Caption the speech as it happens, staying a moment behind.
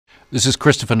This is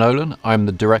Christopher Nolan. I'm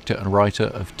the director and writer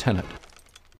of Tenet.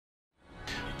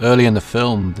 Early in the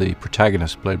film, the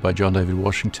protagonist, played by John David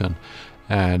Washington,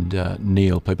 and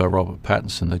Neil, played by Robert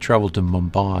Pattinson, they travel to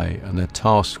Mumbai and they're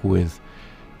tasked with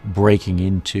breaking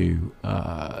into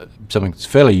something that's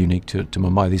fairly unique to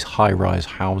Mumbai, these high-rise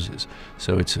houses.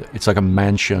 So it's like a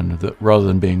mansion that, rather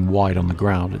than being wide on the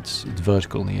ground, it's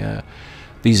vertical in the air.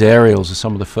 These aerials are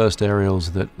some of the first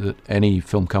aerials that any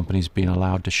film company's been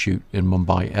allowed to shoot in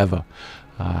Mumbai ever.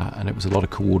 And it was a lot of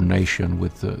coordination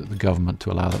with the government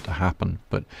to allow that to happen.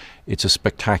 But it's a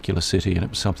spectacular city, and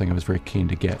it was something I was very keen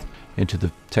to get into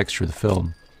the texture of the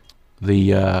film.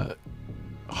 The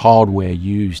hardware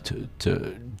used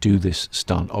to do this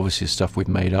stunt, obviously stuff we've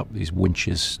made up, these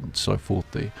winches and so forth.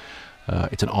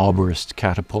 It's an arborist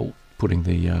catapult, putting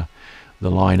the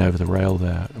line over the rail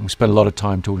there. And we spent a lot of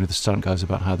time talking to the stunt guys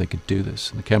about how they could do this.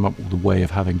 And they came up with a way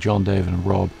of having John David and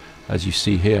Rob, as you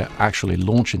see here, actually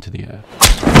launch into the air.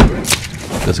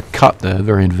 There's a cut there,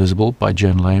 very invisible, by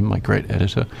Jen Lane, my great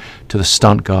editor, to the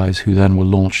stunt guys, who then were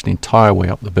launched the entire way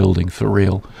up the building for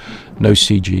real, no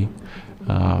CG.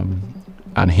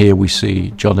 And here we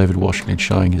see John David Washington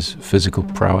showing his physical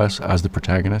prowess as the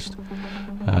protagonist,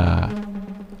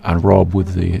 and Rob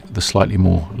with the slightly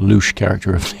more louche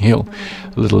character of Neil,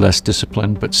 a little less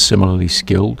disciplined but similarly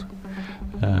skilled.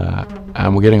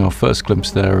 And we're getting our first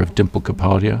glimpse there of Dimple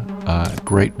Kapadia, a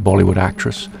great Bollywood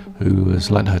actress who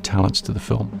has lent her talents to the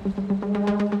film.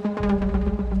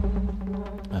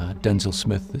 Denzil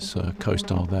Smith, this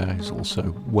co-star there, is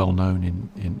also well known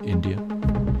in India.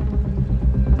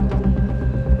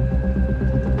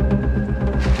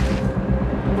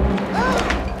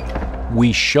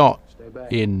 We shot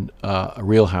in a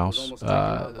real house.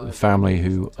 The family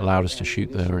who allowed us to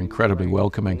shoot there are incredibly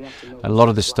welcoming. A lot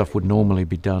of this stuff would normally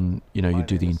be done, you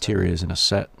do the interiors in a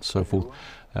set and so forth.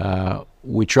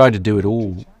 We tried to do it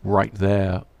all right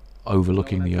there,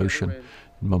 overlooking the ocean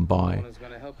in Mumbai.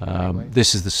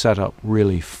 This is the setup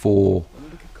really for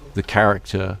the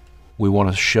character. We want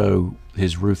to show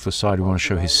his ruthless side, we want to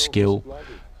show his skill.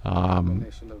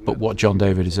 But what John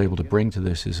David is able to bring to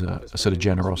this is a sort of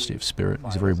generosity of spirit.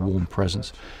 He's a very warm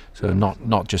presence, so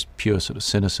not just pure sort of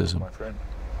cynicism.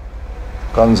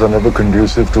 Guns are never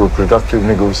conducive to a productive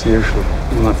negotiation.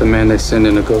 I'm not the man they send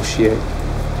to negotiate,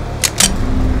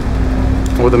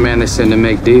 or the man they send to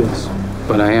make deals,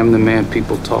 but I am the man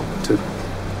people talk to.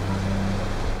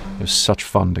 It was such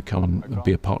fun to come and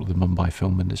be a part of the Mumbai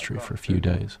film industry for a few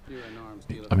days.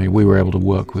 I mean, we were able to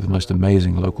work with the most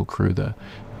amazing local crew there.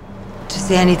 To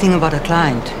say anything about a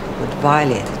client would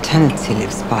violate the tenets he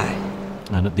lives by.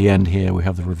 And at the end here, we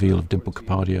have the reveal of Dimple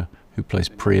Kapadia, who plays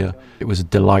Priya. It was a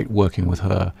delight working with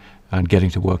her and getting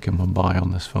to work in Mumbai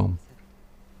on this film.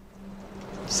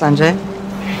 Sanjay,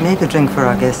 make a drink for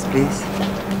our guest, please.